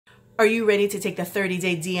Are you ready to take the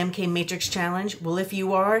 30-day DMK Matrix Challenge? Well, if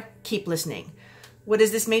you are, keep listening. What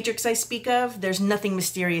is this matrix I speak of? There's nothing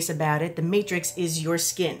mysterious about it. The matrix is your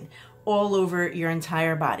skin all over your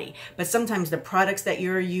entire body. But sometimes the products that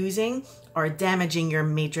you're using are damaging your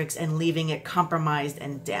matrix and leaving it compromised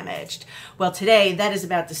and damaged. Well, today that is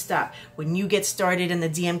about to stop. When you get started in the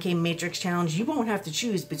DMK Matrix Challenge, you won't have to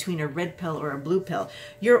choose between a red pill or a blue pill.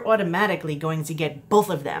 You're automatically going to get both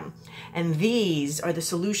of them. And these are the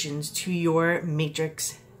solutions to your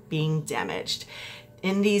matrix being damaged.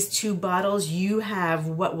 In these two bottles, you have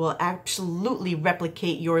what will absolutely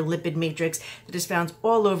replicate your lipid matrix that is found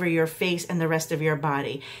all over your face and the rest of your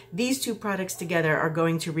body. These two products together are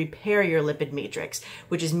going to repair your lipid matrix,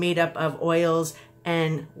 which is made up of oils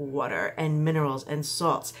and water and minerals and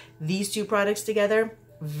salts. These two products together,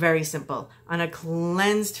 very simple. On a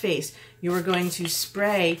cleansed face, you are going to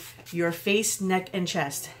spray your face, neck, and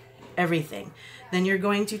chest, everything. Then you're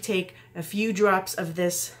going to take a few drops of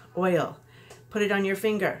this oil, put it on your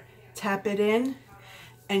finger, tap it in,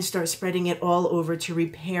 and start spreading it all over to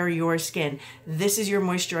repair your skin. This is your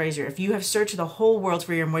moisturizer. If you have searched the whole world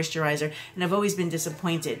for your moisturizer and have always been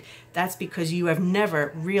disappointed, that's because you have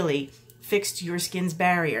never really fixed your skin's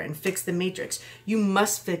barrier and fixed the matrix. You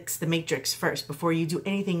must fix the matrix first before you do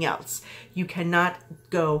anything else. You cannot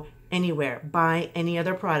go anywhere, buy any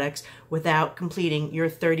other products without completing your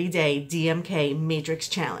 30-day DMK Matrix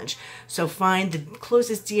Challenge. So find the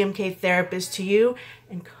closest DMK therapist to you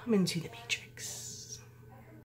and come into the matrix.